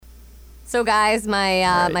So, guys,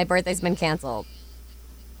 my birthday's been canceled.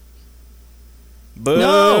 Boo!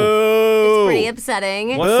 No! It's pretty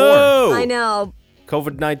upsetting. What for? I know.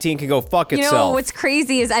 COVID-19 can go fuck itself. You know, what's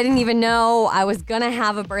crazy is I didn't even know I was going to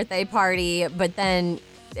have a birthday party, but then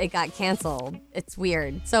it got canceled. It's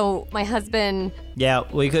weird. So my husband... Yeah,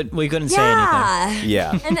 we couldn't say anything.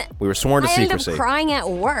 Yeah, and we were sworn to secrecy. I ended up crying at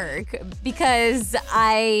work because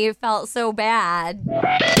I felt so bad.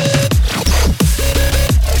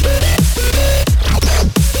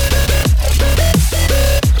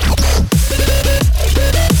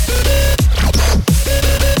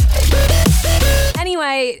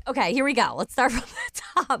 Anyway, okay, here we go. Let's start from the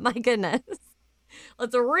top. My goodness.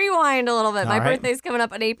 Let's rewind a little bit. My birthday's coming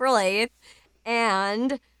up on April 8th,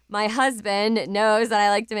 and my husband knows that I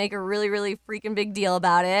like to make a really, really freaking big deal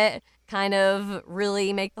about it, kind of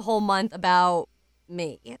really make the whole month about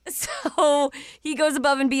me. So he goes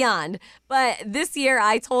above and beyond. But this year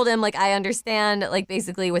I told him, like, I understand, like,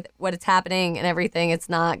 basically with what it's happening and everything, it's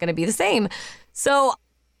not going to be the same. So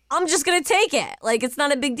I'm just going to take it. Like, it's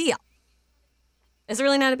not a big deal. It's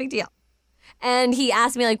really not a big deal. And he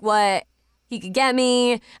asked me, like, what he could get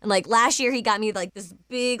me. And, like, last year he got me, like, this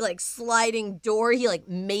big, like, sliding door. He, like,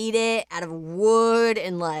 made it out of wood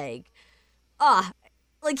and, like,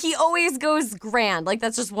 he always goes grand. Like,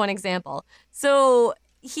 that's just one example. So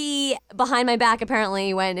he, behind my back,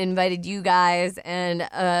 apparently went and invited you guys and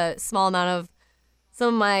a small amount of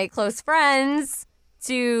some of my close friends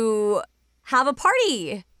to have a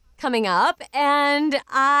party coming up, and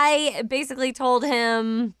I basically told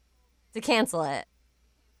him to cancel it.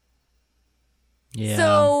 Yeah.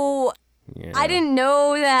 So I didn't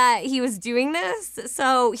know that he was doing this,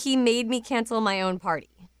 so he made me cancel my own party.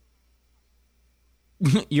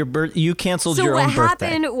 You canceled your own birthday. So what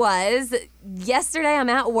happened was, yesterday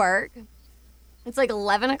I'm at work. It's like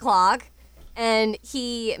 11 o'clock. And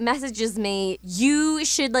he messages me, you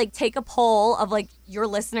should, like, take a poll of, like, your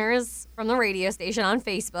listeners from the radio station on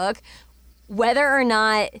Facebook, whether or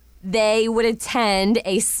not they would attend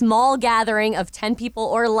a small gathering of 10 people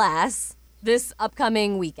or less this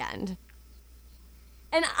upcoming weekend.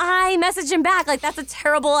 And I messaged him back, like, that's a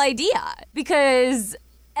terrible idea, because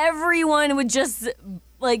everyone would just,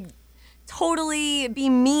 like, totally be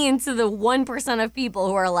mean to the 1% of people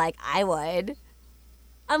who are like, I would.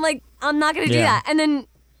 I'm like, I'm not going to do that. And then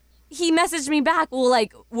he messaged me back, well,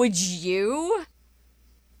 like, would you?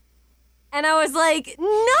 And I was like,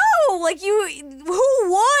 no, like, who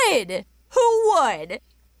would? Who would?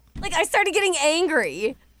 Like, I started getting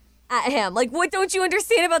angry at him. Like, what don't you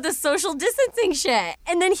understand about the social distancing shit?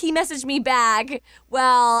 And then he messaged me back,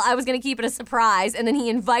 well, I was going to keep it a surprise. And then he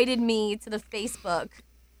invited me to the Facebook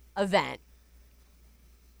event.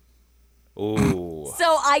 Ooh.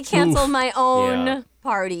 So I canceled my own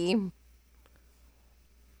party.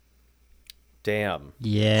 Damn.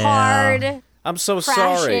 Yeah. Hard. I'm so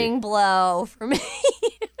crashing sorry. blow for me.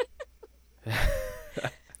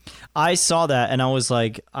 I saw that and I was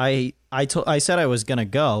like, I said I was gonna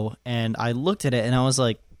go, and I looked at it and I was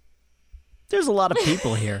like, there's a lot of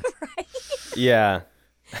people here. Right? Yeah.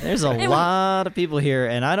 There's a lot of people here,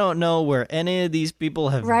 and I don't know where any of these people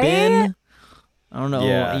have Right? been. I don't know.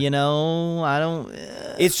 Yeah. You know, I don't.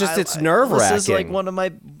 It's just it's nerve-wracking. This is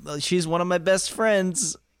like she's one of my best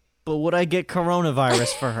friends. But would I get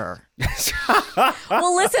coronavirus for her?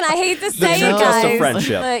 Well, listen, I hate to say true it, test of guys,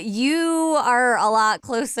 friendship. but you are a lot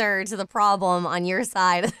closer to the problem on your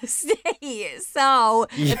side of the state. So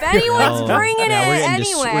if anyone's bringing it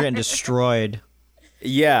anywhere. We're getting destroyed.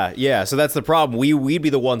 Yeah. So that's the problem. We'd be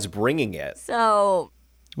the ones bringing it. So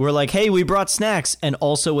we're like, hey, we brought snacks and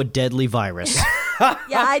also a deadly virus.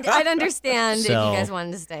 yeah, I'd understand if you guys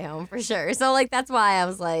wanted to stay home for sure. So, like, that's why I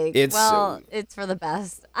was like, it's for the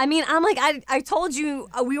best. I mean, I'm like, I told you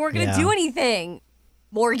we weren't going to do anything,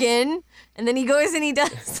 Morgan. And then he goes and he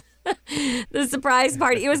does the surprise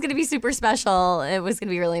party. It was going to be super special. It was going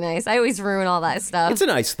to be really nice. I always ruin all that stuff. It's a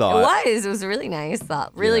nice thought. It was a really nice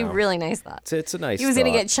thought. Really, really nice thought. It's a nice He was going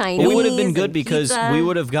to get Chinese. It would have been good because pizza. we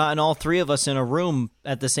would have gotten all three of us in a room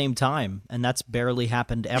at the same time. And that's barely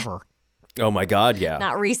happened ever. Oh my God, yeah.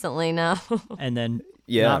 Not recently, no. And then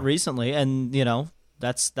not recently, and you know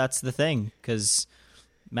that's the thing, because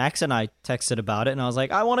Max and I texted about it, and I was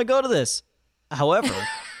like, I want to go to this. However,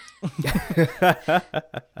 I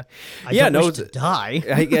don't wish to die.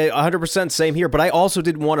 100% same here, but I also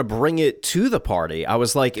didn't want to bring it to the party. I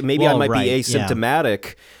was like, maybe I might be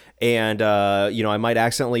asymptomatic. And, I might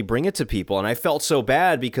accidentally bring it to people. And I felt so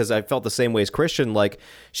bad because I felt the same way as Christian. Like,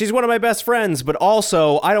 she's one of my best friends, but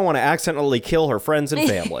also I don't want to accidentally kill her friends and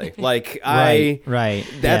family. Like, right.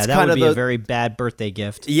 That's that kind would of be a very bad birthday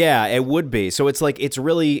gift. Yeah, it would be. So it's like, it's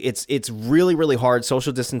really, really hard.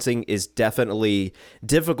 Social distancing is definitely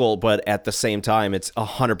difficult, but at the same time, it's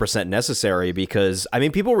 100% necessary because, I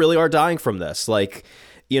mean, people really are dying from this. Like,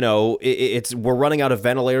 we're running out of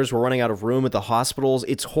ventilators. We're running out of room at the hospitals.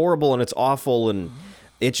 It's horrible and it's awful. And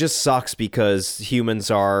it just sucks because humans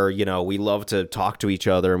are, we love to talk to each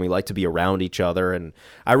other and we like to be around each other. And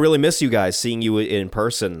I really miss you guys, seeing you in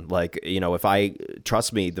person. Like,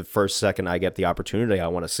 trust me, the first second I get the opportunity, I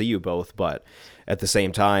want to see you both. But at the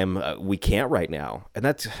same time, we can't right now. And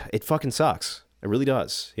it fucking sucks. It really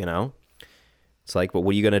does, It's like, but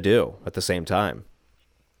what are you going to do at the same time?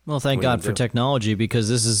 Well, thank God for technology, because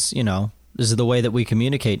this is the way that we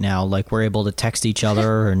communicate now. Like, we're able to text each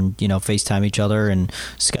other and, FaceTime each other and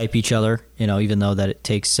Skype each other, even though that it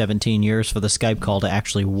takes 17 years for the Skype call to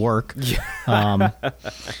actually work. I'm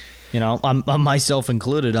myself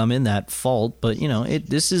included, I'm in that fault. But,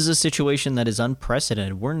 this is a situation that is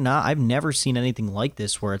unprecedented. I've never seen anything like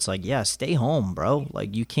this where it's like, yeah, stay home, bro.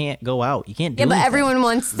 Like, you can't go out. You can't do anything. Yeah, but everyone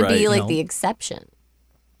wants to be like the exception.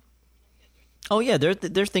 Oh yeah,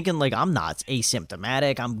 they're thinking like, I'm not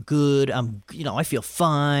asymptomatic, I'm good, I feel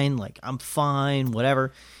fine, like I'm fine,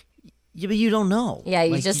 whatever. Yeah, but you don't know. Yeah,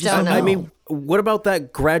 you just don't know. I mean, what about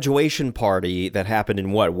that graduation party that happened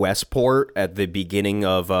in Westport at the beginning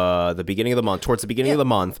of the month, towards the beginning of the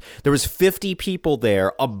month? There was 50 people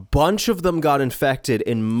there. A bunch of them got infected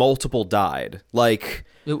and multiple died. Like,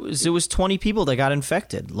 it was 20 people that got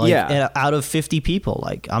infected. Like, out of 50 people.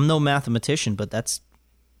 Like, I'm no mathematician, but that's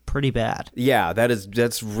pretty bad. Yeah,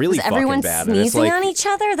 that's really fucking bad. Everyone sneezing on each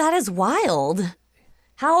other? That is wild.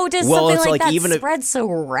 How does something like that spread so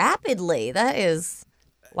rapidly? That is,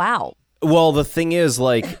 wow. Well, the thing is,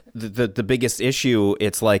 like, the biggest issue,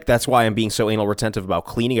 it's like, that's why I'm being so anal retentive about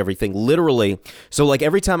cleaning everything. Literally, so like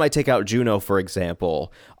every time I take out Juno, for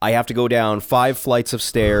example, I have to go down 5 flights of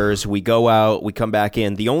stairs. We go out, we come back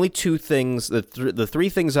in. The only 2 things, the 3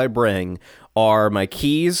 things I bring are my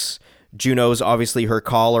keys, Juno's obviously her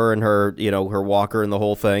collar and her, her walker and the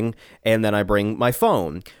whole thing. And then I bring my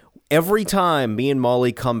phone. Every time me and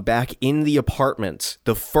Molly come back in the apartment,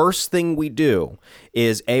 the first thing we do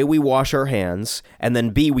is A, we wash our hands, and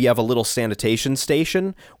then B, we have a little sanitation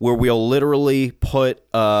station where we'll literally put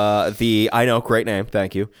I know, great name,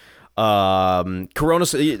 thank you.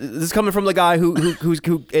 This is coming from the guy who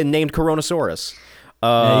named Coronasaurus.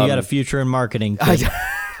 Yeah, you got a future in marketing. I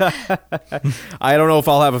don't know if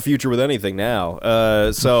I'll have a future with anything now.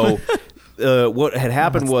 What had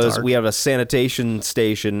happened was we have a sanitation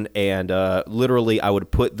station, and literally I would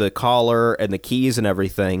put the collar and the keys and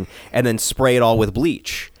everything and then spray it all with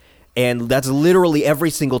bleach. And that's literally every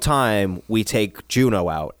single time we take Juno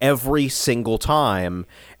out. Every single time.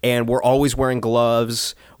 And we're always wearing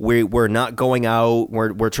gloves. We're not going out.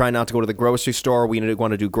 We're trying not to go to the grocery store. We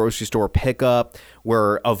want to do grocery store pickup.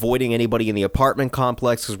 We're avoiding anybody in the apartment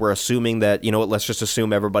complex because we're assuming that, let's just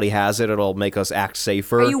assume everybody has it. It'll make us act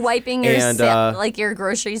safer. Are you wiping your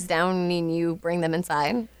groceries down and you bring them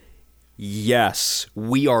inside? Yes.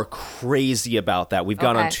 We are crazy about that. We've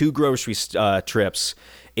gone on 2 grocery trips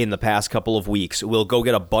in the past couple of weeks. We'll go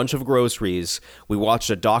get a bunch of groceries. We watched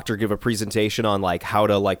a doctor give a presentation on like how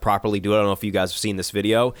to like properly do it. I don't know if you guys have seen this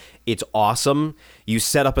video. It's awesome. You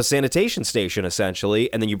set up a sanitation station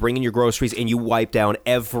essentially, and then you bring in your groceries and you wipe down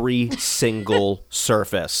every single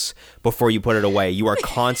surface before you put it away. You are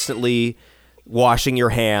constantly washing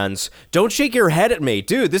your hands. Don't shake your head at me,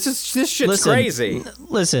 dude. This shit's crazy.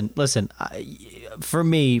 Listen. For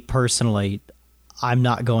me personally, I'm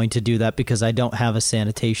not going to do that because I don't have a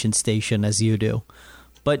sanitation station as you do.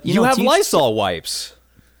 But you have Lysol wipes.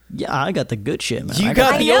 Yeah, I got the good shit, man. You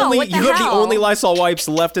have the only Lysol wipes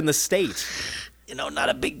left in the state. Not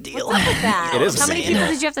a big deal. What's up with that? It is. How many people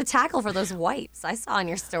did you have to tackle for those wipes? I saw on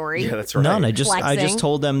your story. Yeah, that's right. None. I just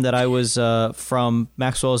told them that I was from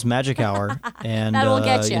Maxwell's Magic Hour, and that'll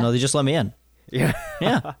get you. They just let me in. Yeah.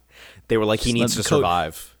 They were like, he needs to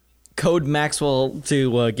survive. Code Maxwell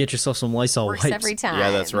to get yourself some Lysol Works wipes. every time. Yeah,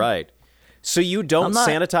 that's right. So you don't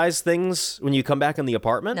sanitize things when you come back in the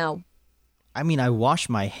apartment? No. I mean, I wash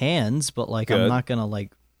my hands, but I'm not gonna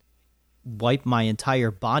wipe my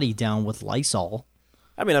entire body down with Lysol.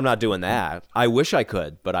 I mean, I'm not doing that. I wish I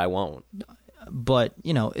could, but I won't. But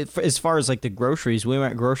as far as the groceries, we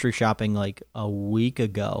went grocery shopping a week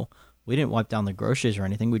ago. We didn't wipe down the groceries or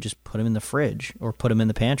anything. We just put them in the fridge or put them in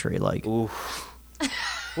the pantry. Oof.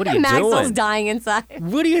 What are you Maxwell's doing? dying inside.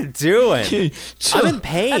 What are you doing? I'm in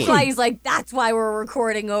pain. That's why he's like, that's why we're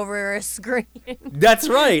recording over a screen. That's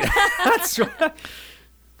right. That's right.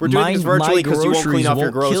 We're doing this virtually because you won't clean off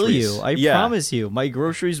your groceries. Kill you. I promise you. My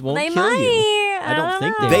groceries won't kill might. you. I don't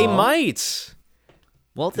think they will. might.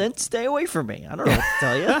 Well, then stay away from me. I don't know what to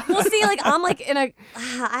tell you. Well, see, like, I'm like in a,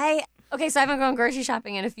 okay, so I haven't gone grocery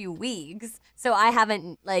shopping in a few weeks, so I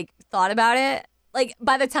haven't, like, thought about it. Like,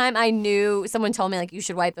 by the time I knew, someone told me, like, you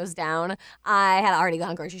should wipe those down, I had already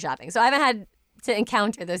gone grocery shopping. So I haven't had to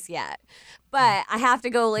encounter this yet. But I have to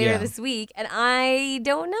go later this week, and I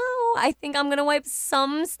don't know. I think I'm going to wipe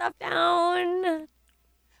some stuff down.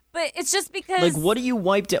 But it's just because... Like, what do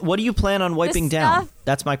you plan on wiping down?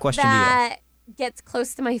 That's my question to you. That gets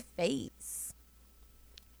close to my face.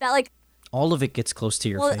 That, like... All of it gets close to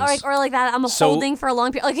your face. Or like that I'm holding for a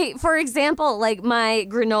long period. Okay, for example, like my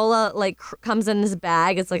granola like comes in this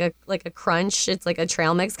bag. It's like a crunch. It's like a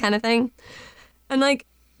trail mix kind of thing. And like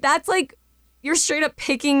that's like you're straight up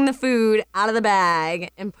picking the food out of the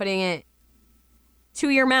bag and putting it to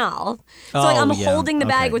your mouth. So like I'm holding the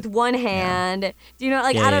bag with one hand. Yeah. Do you know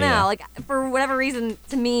like I don't know. Like for whatever reason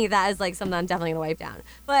to me that is like something I'm definitely going to wipe down.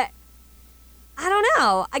 But I don't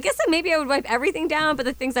know. I guess maybe I would wipe everything down, but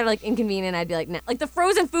the things that are like inconvenient, I'd be like, nah. Like the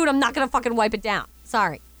frozen food, I'm not gonna fucking wipe it down.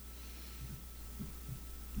 Sorry.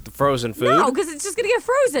 The frozen food? No, because it's just gonna get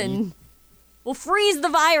frozen. We'll freeze the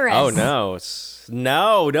virus. Oh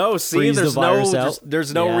no, no. See, Freeze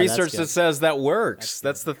there's no research that says that works.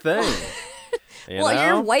 That's the thing.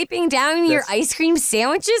 You're wiping down your ice cream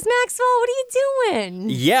sandwiches, Maxwell. What are you doing?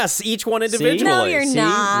 Yes, each one individually. No, you're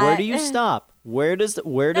not. Where do you stop? Where does the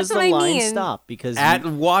line stop? Because at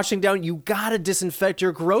washing down, you gotta disinfect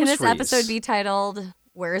your groceries. Can this episode be titled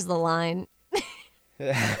 "Where's the Line"?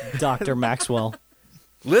 Dr. Maxwell.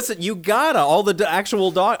 Listen, you gotta. All the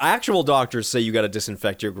actual doctors say you gotta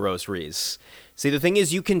disinfect your groceries. See, the thing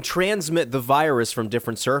is, you can transmit the virus from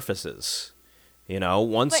different surfaces. You know,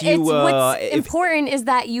 what's important is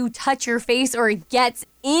that you touch your face or it gets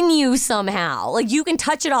in you somehow. Like, you can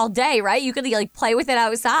touch it all day, right? You could, like, play with it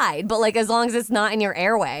outside, but, like, as long as it's not in your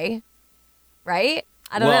airway, right?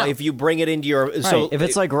 I don't know. Well, if you bring it into your... Right. So if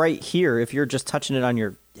it's, like, right here, if you're just touching it on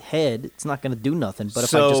your head, it's not going to do nothing. But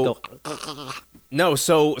if I just go... No,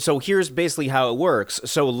 so here's basically how it works.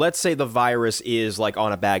 So let's say the virus is, like,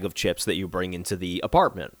 on a bag of chips that you bring into the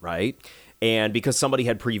apartment, right? And because somebody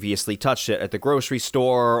had previously touched it at the grocery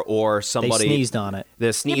store or somebody... They sneezed on it.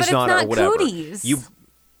 They sneezed on it or whatever. Cooties.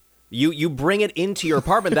 You bring it into your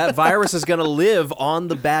apartment, that virus is going to live on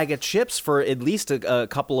the bag of chips for at least a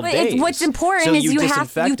couple of days. What's important is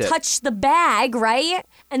you touch the bag, right?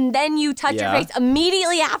 And then you touch your face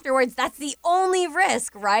immediately afterwards. That's the only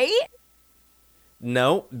risk, right?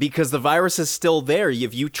 No, because the virus is still there.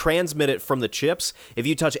 If you transmit it from the chips, if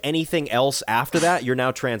you touch anything else after that, you're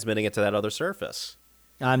now transmitting it to that other surface.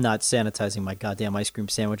 I'm not sanitizing my goddamn ice cream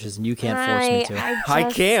sandwiches, and you can't force me to.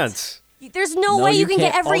 I can't. There's no way you can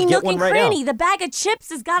get every nook and cranny. Now. The bag of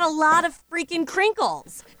chips has got a lot of freaking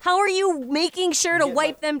crinkles. How are you making sure to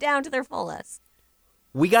wipe them down to their fullest?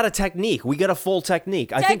 We got a technique. We got a full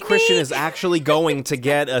technique. I think Christian is actually going to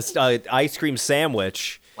get a ice cream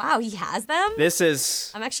sandwich. Wow, he has them?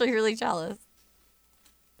 I'm actually really jealous.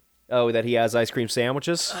 Oh, that he has ice cream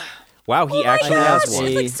sandwiches? Wow, he actually has one.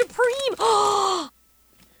 It's like supreme.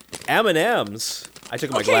 M&M's. I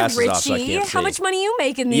took my glasses off so I can't see. How much money you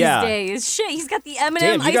making these days? Shit, he's got the M&M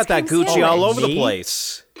Damn, you got that Gucci all over the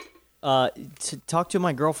place. Talk to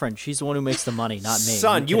my girlfriend. She's the one who makes the money, not me.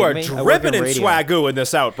 Son, you are dripping in swagoo in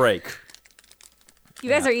this outbreak. You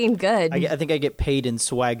guys are eating good. I think I get paid in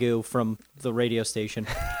swagoo from the radio station.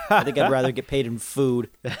 I think I'd rather get paid in food.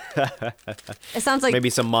 It sounds like maybe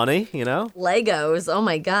some money, you know? Legos. Oh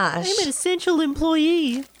my gosh. I'm an essential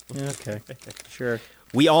employee. Okay, sure.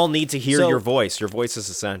 We all need to hear your voice. Your voice is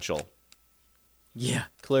essential. Yeah,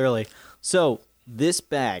 clearly. So this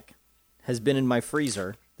bag has been in my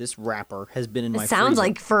freezer. This wrapper has been in my freezer. It sounds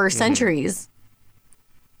like for centuries.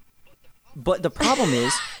 But the problem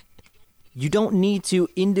is, you don't need to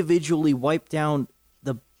individually wipe down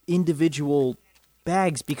the individual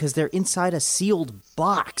bags because they're inside a sealed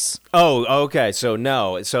box. Oh, okay. So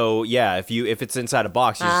no. So yeah, if it's inside a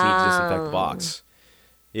box, you just need to disinfect the box.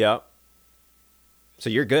 Yeah. So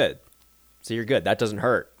you're good. That doesn't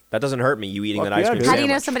hurt. That doesn't hurt me, you eating that ice cream sandwich. How do you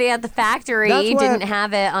know somebody at the factory didn't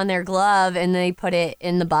have it on their glove and they put it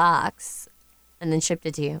in the box and then shipped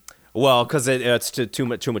it to you? Well, because it's too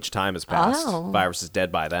much time has passed. Virus is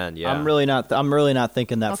dead by then. Yeah, I'm really not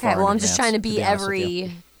thinking that far. Okay, well, I'm just trying to beat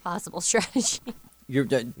every possible strategy. You're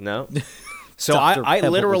no. So I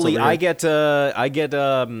literally I get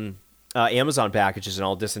Amazon packages, and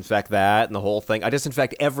I'll disinfect that and the whole thing. I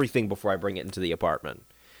disinfect everything before I bring it into the apartment.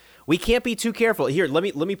 We can't be too careful. Here, let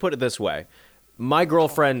me put it this way. My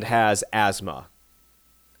girlfriend has asthma.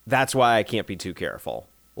 That's why I can't be too careful.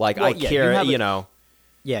 Like, well, I care, you know.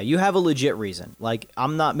 Yeah, you have a legit reason. Like,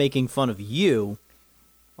 I'm not making fun of you.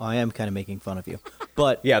 Well, I am kind of making fun of you.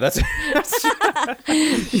 But yeah, that's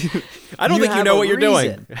I don't think you know what you're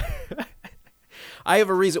doing. I have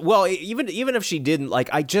a reason. Well, even if she didn't, like,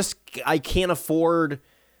 I can't afford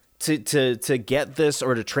to get this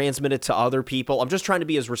or to transmit it to other people. I'm just trying to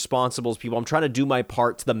be as responsible as people. I'm trying to do my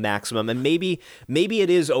part to the maximum. And maybe it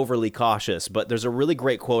is overly cautious, but there's a really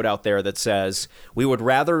great quote out there that says, we would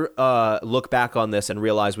rather look back on this and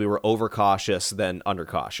realize we were overcautious than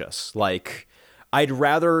undercautious. Like, I'd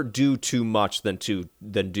rather do too much than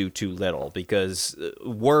do too little, because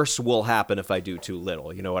worse will happen if I do too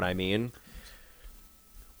little. You know what I mean?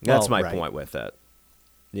 That's my point with it.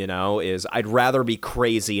 You know, is I'd rather be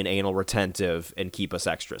crazy and anal retentive and keep us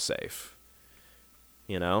extra safe.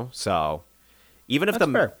 You know, so even if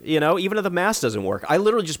even if the mask doesn't work, I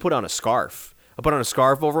literally just put on a scarf. I put on a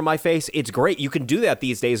scarf over my face. It's great. You can do that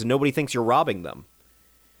these days, and nobody thinks you're robbing them.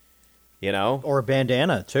 You know, or a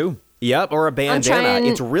bandana too. Yep, or a bandana.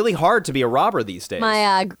 It's really hard to be a robber these days.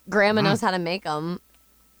 My grandma knows how to make them.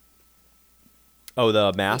 Oh,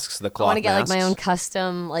 the masks, the cloth masks? I want to get like my own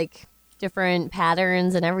custom, like, different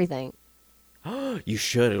patterns and everything. You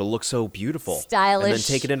should. It'll look so beautiful. Stylish. And then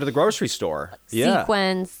take it into the grocery store.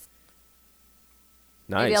 Sequence.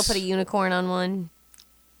 Nice. Maybe I'll put a unicorn on one.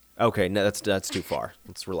 Okay, no, that's too far.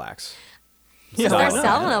 Let's relax. Yeah, start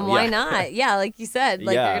selling them. Why not? Yeah, like you said,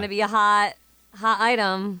 like they're gonna be a hot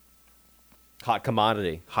item. Hot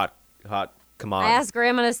commodity. Hot commodity. I asked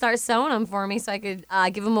Grandma to start sewing them for me so I could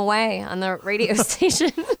give them away on the radio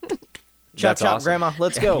station. Chop, chop, awesome. Grandma.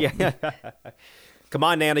 Let's go. Yeah. Come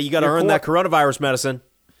on, Nana. You got to earn that coronavirus medicine.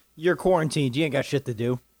 You're quarantined. You ain't got shit to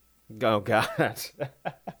do. Oh, God.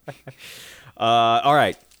 All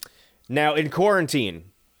right. Now, in quarantine,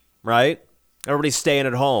 right? Everybody's staying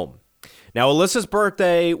at home. Now, Alyssa's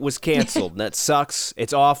birthday was canceled. That sucks.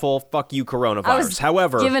 It's awful. Fuck you, coronavirus.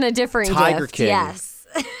 However, given a different Tiger gift. King Yes.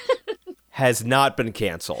 has not been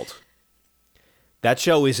canceled. That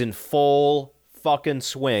show is in full fucking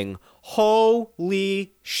swing.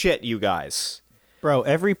 Holy shit, you guys. Bro,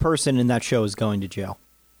 every person in that show is going to jail.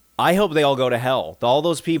 I hope they all go to hell. All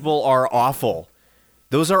those people are awful.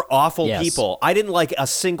 Those are awful people. I didn't like a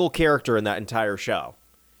single character in that entire show.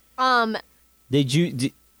 There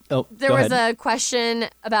was a question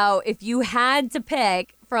about if you had to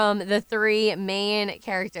pick from the three main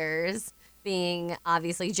characters, being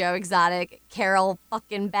obviously Joe Exotic, Carol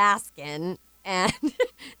fucking Baskin, and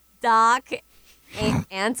Doc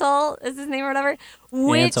Antle is his name or whatever.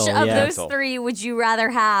 Which of those three would you rather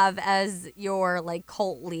have as your like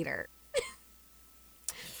cult leader?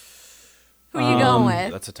 Who are you going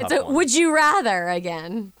with? That's a tough one. Would you rather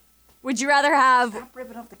again? Would you rather have Stop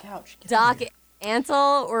ripping off the couch. Doc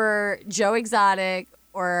Antle or Joe Exotic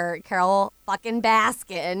or Carol fucking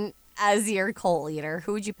Baskin as your cult leader?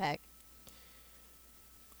 Who would you pick?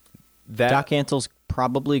 Doc Antle's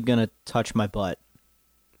probably gonna touch my butt,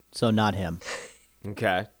 so not him.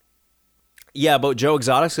 Okay. Yeah, but Joe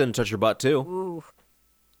Exotic's gonna touch your butt too. Ooh.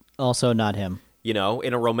 Also not him. You know,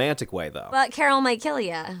 in a romantic way though. But Carol might kill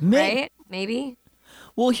you, right? Maybe.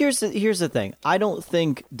 Well, here's the thing. I don't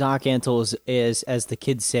think Doc Antle is, as the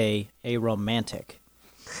kids say, a romantic.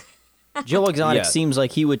 Joe Exotic seems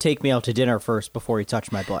like he would take me out to dinner first before he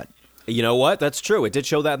touched my butt. You know what? That's true. It did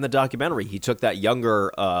show that in the documentary. He took that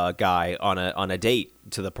younger guy on a date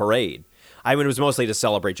to the parade. I mean, it was mostly to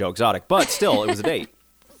celebrate Joe Exotic, but still, it was a date.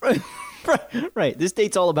 Right. This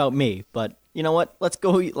date's all about me, but you know what? Let's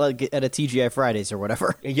go eat like at a TGI Fridays or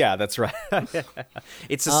whatever. Yeah, that's right.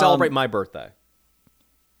 It's to celebrate my birthday.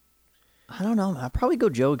 I don't know. I'd probably go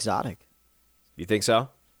Joe Exotic. You think so?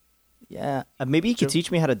 Yeah. Maybe he could teach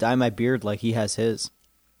me how to dye my beard like he has his.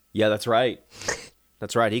 Yeah, that's right.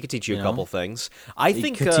 That's right. He could teach you a couple things.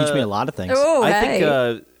 He could teach me a lot of things. Oh, I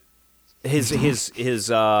think his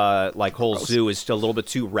like whole zoo is still a little bit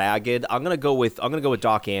too ragged. I'm gonna go with Doc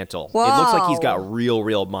Antle. Whoa. It looks like he's got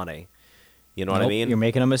real money. You know what I mean? You're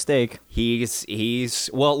making a mistake. He's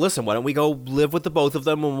well. Listen, why don't we go live with the both of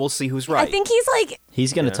them and we'll see who's right. I think he's like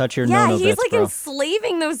he's gonna touch your no-no bits, he's like bro.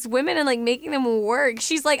 enslaving those women and like making them work.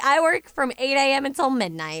 She's like, I work from 8 a.m. until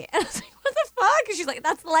midnight. And I was like, what the fuck? And she's like,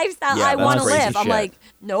 that's the lifestyle I want to live. I'm like,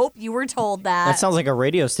 nope, you were told that. That sounds like a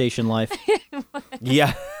radio station life.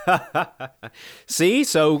 Yeah. See,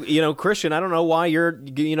 so Christian, I don't know why you're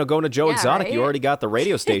going to Joe Exotic. Right? You already got the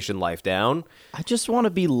radio station life down. I just want to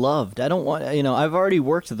be loved. I don't want I've already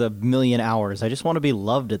worked the 1,000,000 hours. I just want to be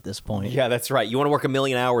loved at this point. Yeah, that's right. You want to work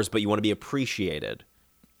 1,000,000 hours, but you want to be appreciated.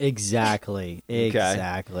 Exactly. Okay.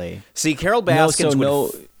 Exactly. See, Carol Baskins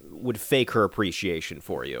would fake her appreciation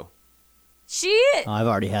for you. I've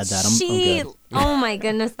already had that. I'm good. Oh my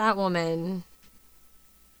goodness, that woman.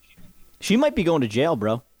 She might be going to jail,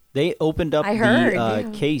 bro. They opened up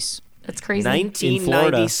the case. That's crazy.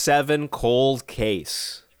 1997 cold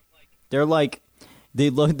case. They're like, they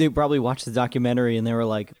probably watched the documentary and they were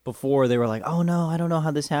like, before they were like, oh no, I don't know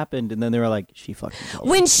how this happened, and then they were like, she fucking killed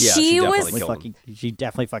him. She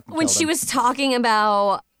definitely fucking when she was talking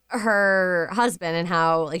about her husband and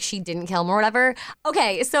how like she didn't kill him or whatever.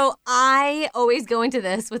 Okay, so I always go into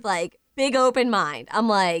this with like big open mind. I'm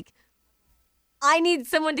like, I need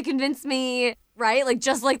someone to convince me, right? Like,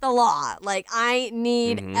 just like the law. Like, I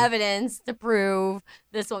need evidence to prove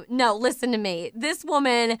this woman. No, listen to me. This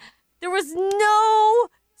woman, there was no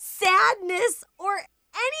sadness or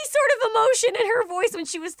any sort of emotion in her voice when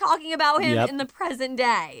she was talking about him in the present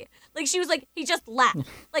day. Like, she was like, he just left.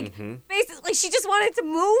 Like, basically, like, she just wanted to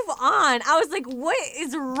move on. I was like, what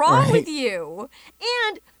is wrong with you?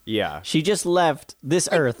 And she just left this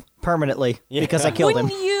earth permanently because I killed him.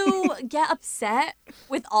 Wouldn't you get upset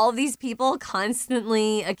with all these people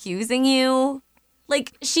constantly accusing you?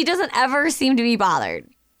 Like, she doesn't ever seem to be bothered.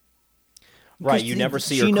 Right, you never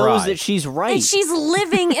see her She cry. knows that she's right. And she's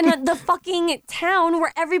living in the fucking town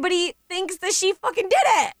where everybody thinks that she fucking did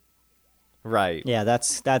it. Right. Yeah,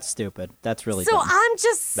 that's stupid. That's really so dumb. I'm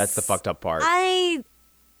just... That's the fucked up part. I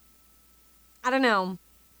don't know.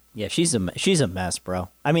 Yeah, she's a mess, bro.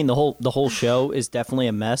 I mean, the whole show is definitely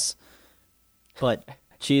a mess, but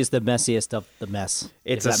she is the messiest of the mess.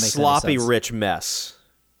 It's a sloppy, rich mess.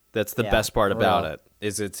 That's the best part about it.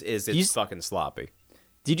 It's fucking sloppy.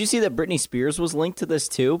 Did you see that Britney Spears was linked to this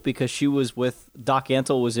too? Because she was with Doc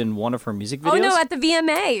Antle was in one of her music videos. Oh no, at the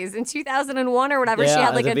VMAs in 2001 or whatever, she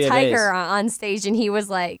had like a tiger on stage, and he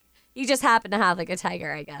was like, he just happened to have like a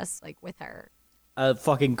tiger, I guess, like with her.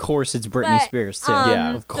 Fucking course, it's Britney Spears too.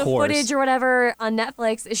 Yeah, of course. The footage or whatever on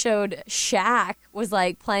Netflix, it showed Shaq was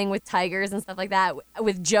like playing with tigers and stuff like that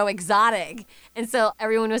with Joe Exotic, and so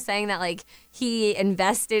everyone was saying that like he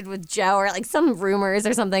invested with Joe or like some rumors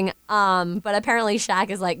or something. But apparently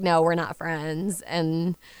Shaq is like, no, we're not friends,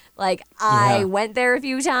 and like I went there a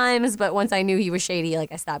few times, but once I knew he was shady,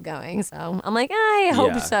 like I stopped going. So I'm like, I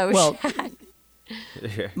hope so. Well, Shaq.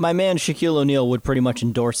 My man Shaquille O'Neal would pretty much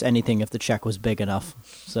endorse anything if the check was big enough.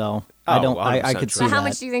 So I could see that. How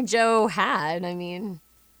much do you think Joe had? I mean,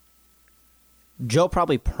 Joe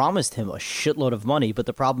probably promised him a shitload of money, but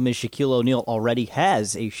the problem is Shaquille O'Neal already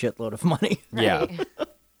has a shitload of money. Yeah.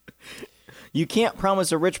 You can't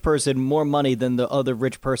promise a rich person more money than the other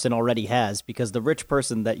rich person already has, because the rich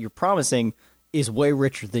person that you're promising is way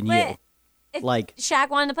richer than you. If like Shaq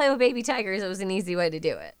wanted to play with baby tigers, it was an easy way to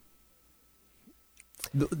do it.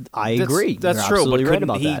 I agree. That's true, but couldn't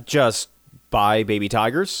he just buy baby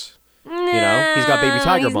tigers? He's got baby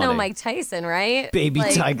tiger money. He's no Mike Tyson, right? Baby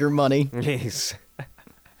tiger money. Jeez.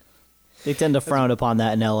 They tend to frown upon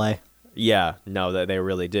that in L.A. Yeah, no, they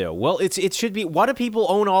really do. Well, it should be. Why do people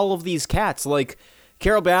own all of these cats? Like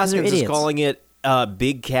Carol Baskins is calling it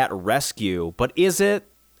Big Cat Rescue, but is it?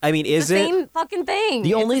 I mean, is it the same fucking thing?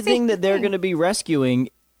 The only thing that they're going to be rescuing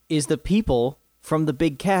is the people from the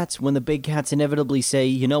big cats when the big cats inevitably say,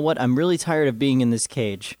 you know what, I'm really tired of being in this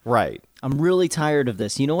cage. Right. I'm really tired of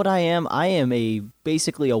this. You know what I am? I am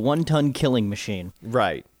basically a 1-ton killing machine.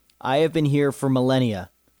 Right. I have been here for millennia.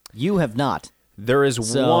 You have not. There is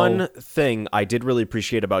one thing I did really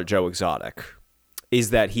appreciate about Joe Exotic, is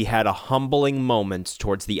that he had a humbling moment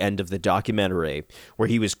towards the end of the documentary where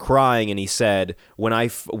he was crying and he said, when I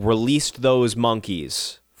released those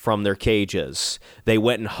monkeys from their cages, they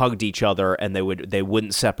went and hugged each other, and they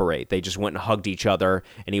wouldn't separate. They just went and hugged each other,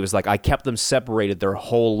 and he was like, I kept them separated their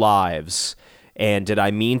whole lives, and did I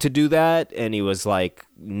mean to do that? And he was like,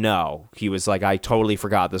 no. He was like, I totally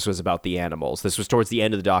forgot this was about the animals. This was towards the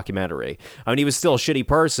end of the documentary. I mean, he was still a shitty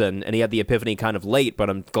person, and he had the epiphany kind of late, but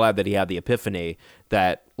I'm glad that he had the epiphany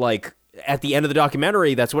that, like, at the end of the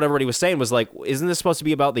documentary, that's what everybody was saying, was like, isn't this supposed to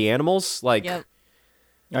be about the animals? Like, yep.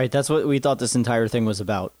 All right, that's what we thought this entire thing was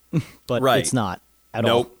about, but it's not at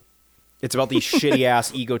all. Nope. It's about these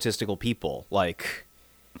shitty-ass egotistical people. Like,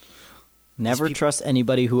 never trust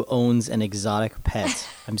anybody who owns an exotic pet.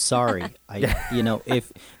 I'm sorry.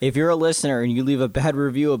 If you're a listener and you leave a bad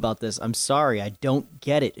review about this, I'm sorry. I don't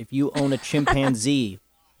get it. If you own a chimpanzee,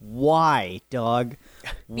 why, dog?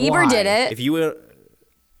 Bieber did it. If you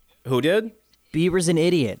Who did? Bieber's an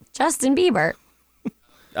idiot. Justin Bieber.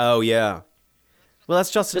 Oh, yeah. Well,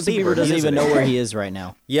 that's Justin Bieber. Doesn't even know where he is right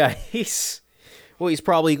now. Yeah, he's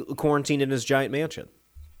probably quarantined in his giant mansion.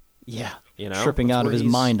 Yeah. That's Tripping out of his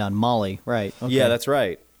mind on Molly. Right. Okay. Yeah, that's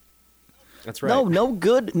right. That's right. No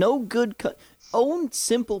good. Own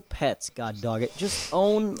simple pets, god dog it. Just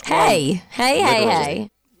own. Hey.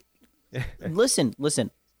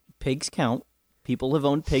 Listen. Pigs count. People have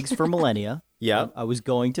owned pigs for millennia. Yeah. I was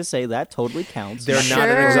going to say that totally counts. They're not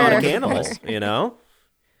an exotic animal,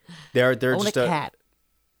 They're own just a cat.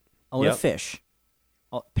 Own a fish.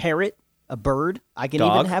 A parrot, a bird. I can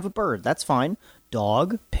even have a bird. That's fine.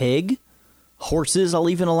 Dog, pig, horses I'll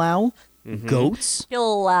even allow. Mm-hmm. Goats.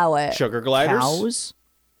 You'll allow it. Sugar gliders. Cows.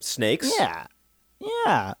 Snakes.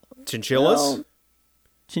 Yeah. Chinchillas.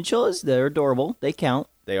 Chinchillas, they're adorable. They count.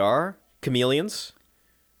 They are. Chameleons.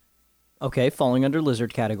 Okay, falling under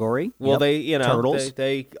lizard category. Well, they turtles.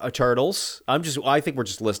 They turtles. I think we're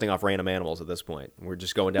just listing off random animals at this point. We're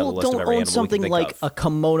just going down the list of every animal we can something think like of. a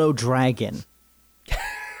kimono dragon,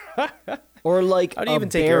 or like How do you a even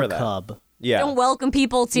take bear care of that? cub. Yeah. Don't welcome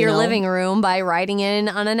people to your living room by riding in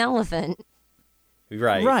on an elephant.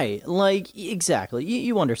 Right. Right. Like exactly.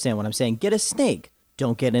 You understand what I'm saying? Get a snake.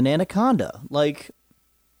 Don't get an anaconda. Like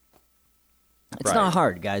it's not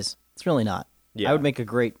hard, guys. It's really not. Yeah. I would make a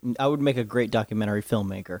great documentary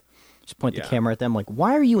filmmaker. Just point the camera at them like,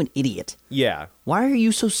 why are you an idiot? Yeah. Why are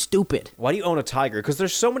you so stupid? Why do you own a tiger? Because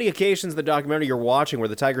there's so many occasions in the documentary you're watching where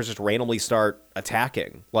the tigers just randomly start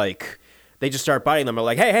attacking. Like, they just start biting them. They're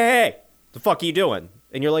like, hey, the fuck are you doing?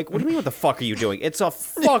 And you're like, what do you mean what the fuck are you doing? It's a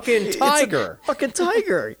fucking tiger. It's a fucking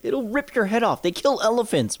tiger. It'll rip your head off. They kill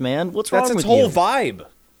elephants, man. What's wrong with you? That's its whole vibe.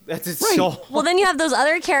 That's its soul. Well, then you have those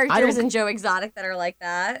other characters in Joe Exotic that are like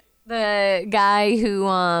that. The guy who,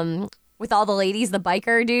 with all the ladies, the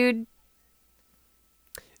biker dude.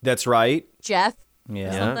 That's right. Jeff.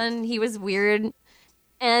 Yeah. Something. He was weird.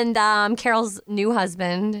 And Carol's new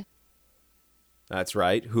husband. That's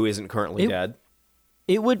right. Who isn't currently dead.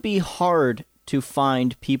 It would be hard to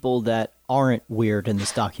find people that aren't weird in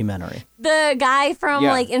this documentary. The guy from,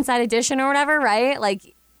 like, Inside Edition or whatever, right?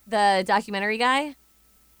 Like, the documentary guy.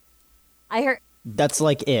 I heard... That's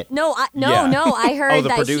like it. No, I heard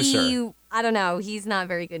that producer. I don't know, he's not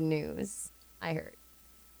very good news, I heard.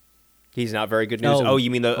 He's not very good news? No. Oh, you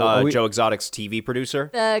mean the Joe Exotic's TV producer?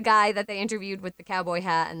 The guy that they interviewed with the cowboy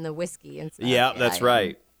hat and the whiskey and stuff. Yeah, that's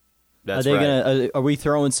right. That's Are we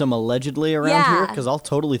throwing some allegedly around here? Because I'll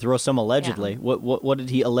totally throw some allegedly. Yeah. What did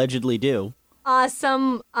he allegedly do? It's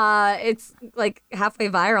like halfway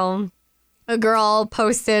viral. A girl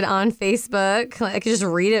posted on Facebook. I could just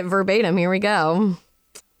read it verbatim. Here we go.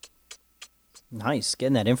 Nice,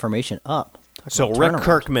 getting that information up. So Rick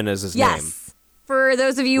Kirkman is his name. Yes. For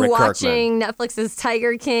those of you watching Netflix's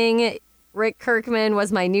Tiger King, Rick Kirkman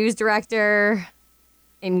was my news director.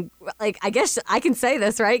 In, like, I guess I can say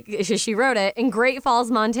this, right? She wrote it. In Great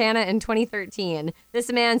Falls, Montana in 2013,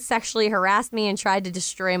 this man sexually harassed me and tried to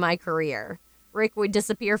destroy my career. Rick would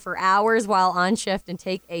disappear for hours while on shift and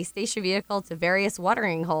take a station vehicle to various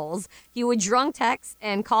watering holes. He would drunk text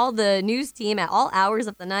and call the news team at all hours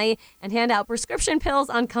of the night and hand out prescription pills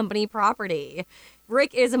on company property.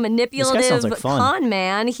 Rick is a manipulative con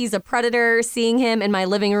man. He's a predator. Seeing him in my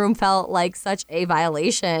living room felt like such a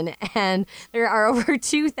violation. And there are over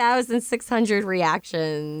 2,600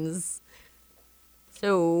 reactions.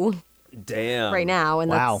 So, damn. Right now. And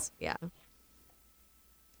wow. Yeah.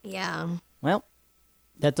 Well,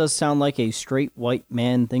 that does sound like a straight white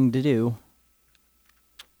man thing to do.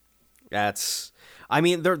 I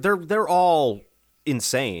mean, they're all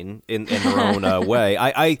insane in their own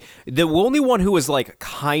way. The only one who was like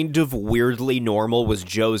kind of weirdly normal was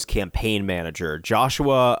Joe's campaign manager,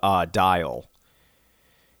 Joshua Dial.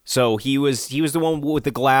 So he was the one with the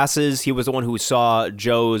glasses. He was the one who saw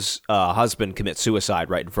Joe's husband commit suicide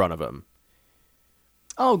right in front of him.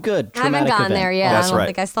 Oh, good. I haven't gotten there yet. That's I don't right.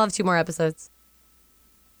 think I still have 2 more episodes.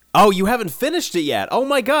 Oh, you haven't finished it yet. Oh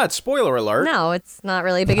my God! Spoiler alert. No, it's not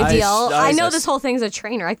really a big a deal. I know this whole thing's a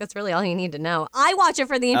train wreck. That's really all you need to know. I watch it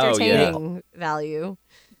for the entertaining value.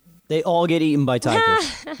 They all get eaten by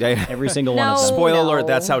tigers. Every single one of them. Spoiler alert,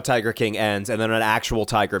 that's how Tiger King ends, and then an actual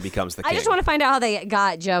tiger becomes the king. I just want to find out how they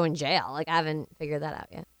got Joe in jail. Like, I haven't figured that out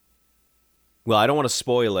yet. Well, I don't want to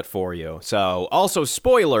spoil it for you. So, also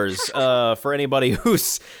spoilers for anybody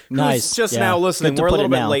who's just now listening. We're a little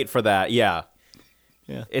bit late for that. Yeah.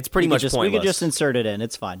 It's pretty much pointless. We could just insert it in.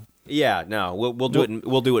 It's fine. Yeah, no, we'll do it.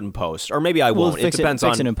 We'll do it in post, or maybe I won't. It depends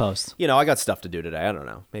on. Fix it in post. You know, I got stuff to do today. I don't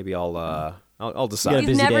know. Maybe I'll decide.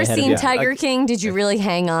 You've never seen Tiger King? Did you really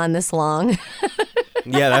hang on this long?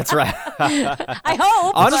 Yeah, that's right. I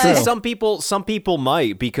hope. Honestly, but... some people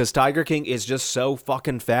might, because Tiger King is just so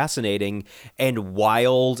fucking fascinating and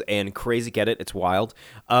wild and crazy. Get it? It's wild.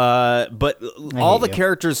 But all the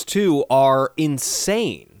characters too are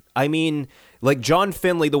insane. I mean, like John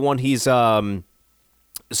Finlay, the one he's the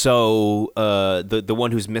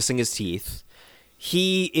one who's missing his teeth.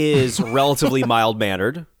 He is relatively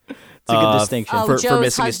mild-mannered. It's a good distinction. For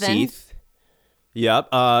missing his teeth.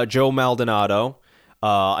 Yep. Joe Maldonado,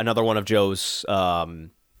 another one of Joe's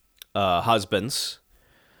husbands.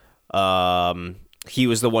 He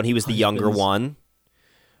was the younger one.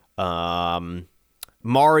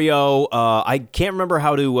 Mario, I can't remember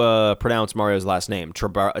how to pronounce Mario's last name.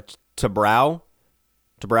 Tabraui?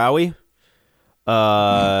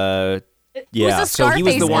 Yeah. So he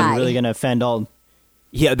was the one really going to offend all.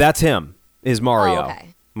 Yeah, that's him. Is Mario. Oh, okay.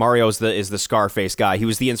 Mario is the Scarface guy. He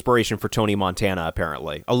was the inspiration for Tony Montana,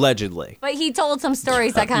 apparently. Allegedly. But he told some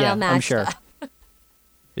stories that kind of matched I'm sure. up.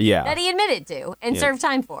 Yeah. That he admitted to and served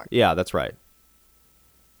time for. Yeah, that's right.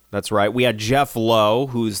 That's right. We had Jeff Lowe,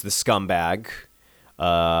 who's the scumbag,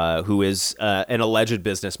 who is an alleged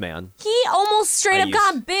businessman. He almost straight up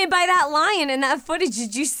got bit by that lion in that footage.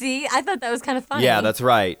 Did you see? I thought that was kind of funny. Yeah, that's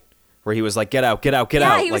right. Where he was like, "Get out, get out, get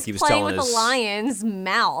out!" He was playing with the lion's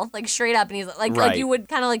mouth, like straight up, and he's like you would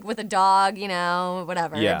kind of like with a dog,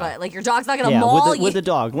 whatever. Yeah. But like your dog's not gonna maul you. With the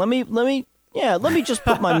dog. Let me just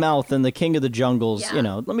put my mouth in the king of the jungles. Yeah.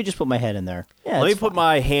 Let me just put my head in there. Yeah, let me put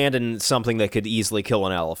my hand in something that could easily kill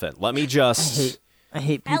an elephant. Let me just. I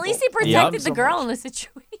hate people. At least he protected the girl in the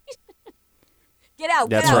situation. Get out.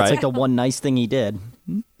 That's get out. right. It's like the one nice thing he did.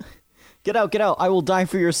 Get out, get out. I will die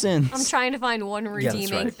for your sins. I'm trying to find one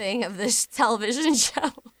redeeming thing of this television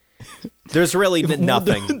show. There's really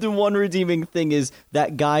nothing. The one redeeming thing is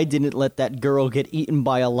that guy didn't let that girl get eaten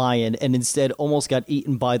by a lion and instead almost got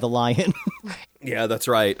eaten by the lion. Yeah, that's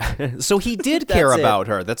right. So he did care about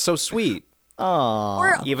her. That's so sweet.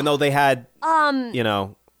 Aww. Even though they had,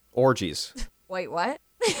 orgies. Wait, what?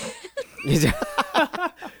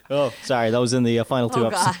 Oh, sorry. That was in the final two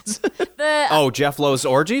episodes. Jeff Lowe's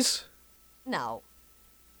orgies? No.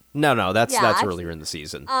 No, that's earlier in the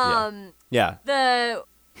season. Yeah. The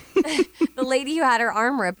lady who had her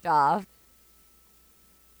arm ripped off.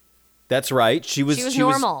 That's right. She was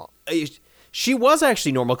normal. She was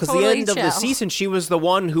actually normal, because the end of the season, she was the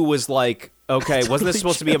one who was like, okay, wasn't this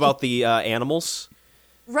supposed to be about the animals?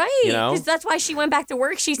 Right, because that's why she went back to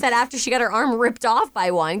work. She said after she got her arm ripped off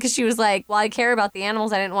by one, because she was like, well, I care about the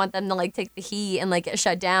animals. I didn't want them to like take the heat and like get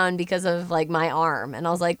shut down because of like my arm. And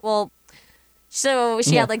I was like, well, so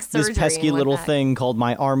she had like surgery. This pesky little thing called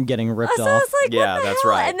my arm getting ripped off. I was like, yeah, what the that's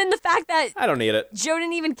hell? right. And then the fact that I don't need it. Joe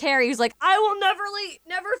didn't even care. He was like, I will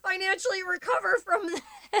never financially recover from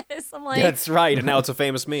this. I'm like, that's right. And now it's a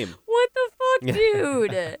famous meme. What the fuck,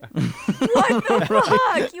 dude? What the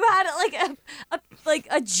fuck? You had like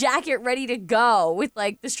a jacket ready to go with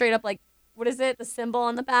like the straight up like, what is it? The symbol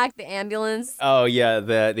on the back, the ambulance. Oh yeah,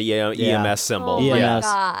 the EMS symbol. Oh my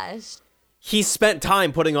gosh. He spent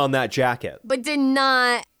time putting on that jacket. But did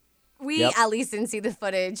not, at least didn't see the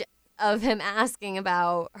footage of him asking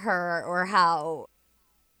about her or how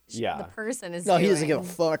the person is doing. He doesn't give a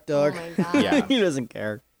fuck, dog. Oh my God. Yeah. He doesn't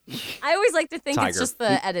care. I always like to think it's just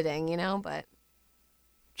the editing, but.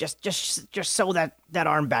 Just sew that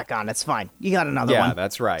arm back on. It's fine. You got another one. Yeah,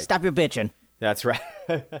 that's right. Stop your bitching. That's right.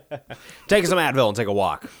 Take some Advil and take a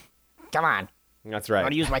walk. Come on. That's right.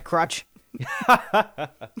 Want to use my crutch?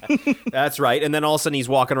 That's right. And then all of a sudden he's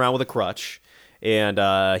walking around with a crutch,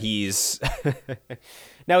 and he's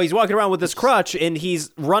now he's walking around with this crutch, and he's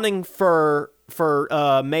running for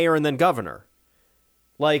mayor and then governor.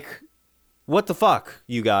 Like, what the fuck,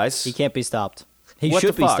 you guys? He can't be stopped. He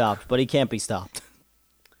should be stopped, but he can't be stopped.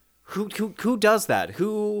 Who does that?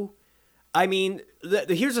 Who? I mean,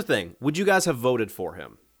 here's the thing. Would you guys have voted for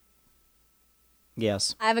him?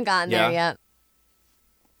 Yes. I haven't gotten there yet.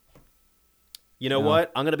 You know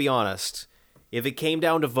what? I'm going to be honest. If it came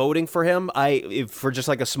down to voting for him, for just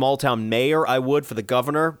like a small town mayor, I would. For the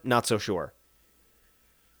governor, not so sure.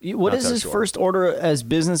 What is his first order as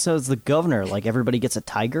business as the governor? Like everybody gets a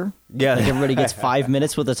tiger? Yeah. Like everybody gets 5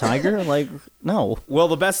 minutes with a tiger? Like, no. Well,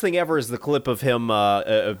 the best thing ever is the clip of him.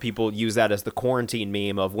 People use that as the quarantine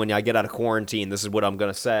meme of when I get out of quarantine, this is what I'm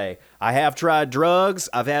going to say. I have tried drugs.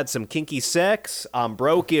 I've had some kinky sex. I'm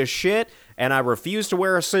broke as shit. And I refuse to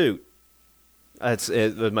wear a suit. That's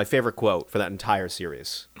my favorite quote for that entire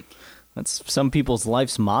series. That's some people's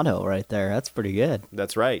life's motto right there. That's pretty good.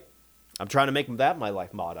 That's right. I'm trying to make that my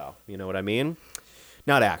life motto. You know what I mean?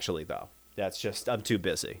 Not actually, though. That's just, I'm too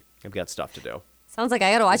busy. I've got stuff to do. Sounds like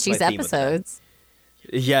I gotta watch these episodes.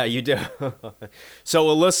 Yeah, you do. So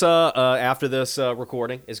Alyssa, after this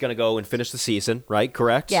recording, is going to go and finish the season, right?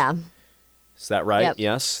 Correct? Yeah. Is that right? Yep.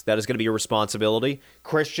 Yes. That is going to be your responsibility.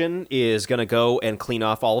 Christian is going to go and clean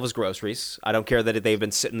off all of his groceries. I don't care that they've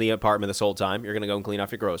been sitting in the apartment this whole time. You're going to go and clean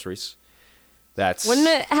off your groceries. Wouldn't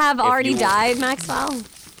it have already died, Maxwell?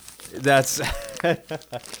 That's...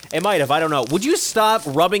 It might have. I don't know. Would you stop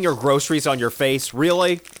rubbing your groceries on your face?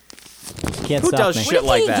 Really? Can't Who stop does me. shit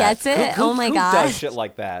like that? Gets it? Who, oh my who god! Who does shit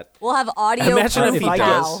like that? We'll have audio. Imagine if he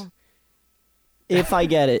does. If I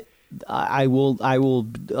get it, I will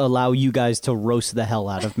allow you guys to roast the hell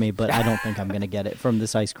out of me, but I don't think I'm gonna get it from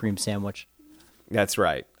this ice cream sandwich. That's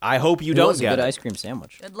right. I hope you don't get it. It was a good ice cream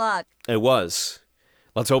sandwich. Good luck. It was.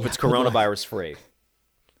 Let's hope it's coronavirus free.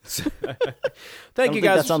 Thank you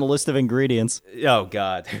guys. That's on the list of ingredients. Oh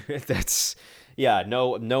God, that's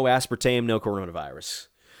no aspartame, no coronavirus.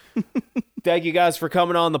 Thank you guys for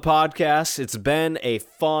coming on the podcast. It's been a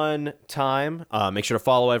fun time. Make sure to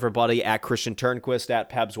follow everybody at Christian Turnquist, at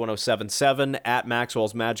Pebs1077, at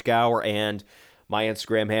Maxwell's Magic Hour, and my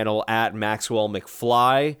Instagram handle at Maxwell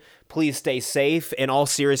McFly. Please stay safe. In all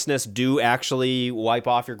seriousness, do actually wipe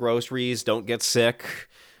off your groceries. Don't get sick.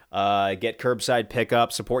 Get curbside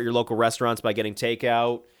pickup. Support your local restaurants by getting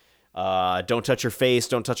takeout. Don't touch your face.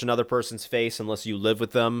 Don't touch another person's face unless you live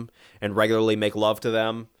with them and regularly make love to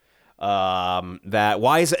them.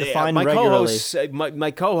 Why is it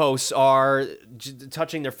my co-hosts are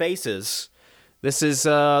touching their faces? This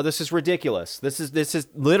is ridiculous. This is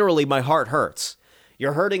literally, my heart hurts.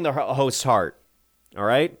 You're hurting the host's heart. All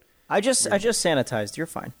right. I just sanitized. You're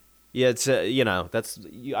fine. Yeah, it's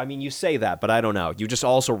you say that, but I don't know. You just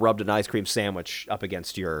also rubbed an ice cream sandwich up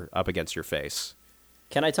against your face.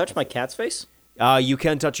 Can I touch my cat's face? You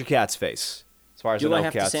can touch your cat's face. As far as I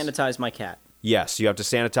have to sanitize my cat? Yes, you have to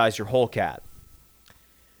sanitize your whole cat.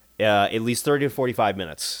 At least 30 to 45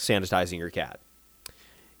 minutes sanitizing your cat.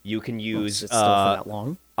 You can use for that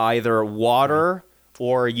long? Either water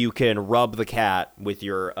or you can rub the cat with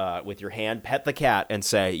your hand, pet the cat, and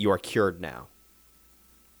say, "You are cured now."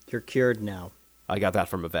 You're cured now. I got that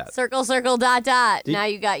from a vet. Circle, circle, dot, dot. Now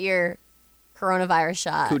you got your coronavirus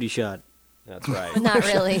shot. Cootie shot. That's right. But not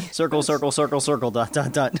really. Circle, circle, circle, circle, dot,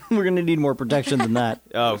 dot, dot. We're going to need more protection than that.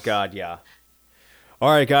 Oh, God, yeah. All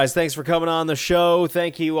right, guys, thanks for coming on the show.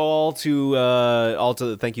 Thank you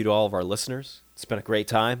thank you to all of our listeners. It's been a great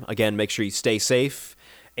time. Again, make sure you stay safe,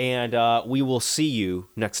 and we will see you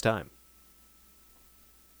next time.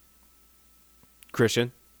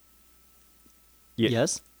 Christian?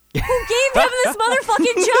 Yes? Who gave him this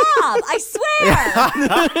motherfucking job? I swear.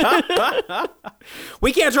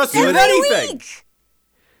 We can't trust you with anything. Week.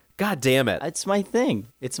 God damn it. It's my thing.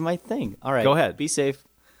 All right. Go ahead. Be safe.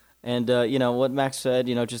 And, what Max said,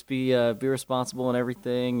 just be responsible and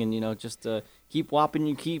everything. And, just keep whopping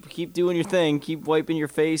you, keep doing your thing. Keep wiping your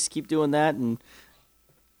face. Keep doing that. And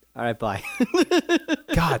all right, bye.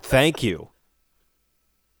 God, thank you.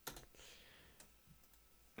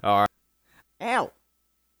 All right. Ow.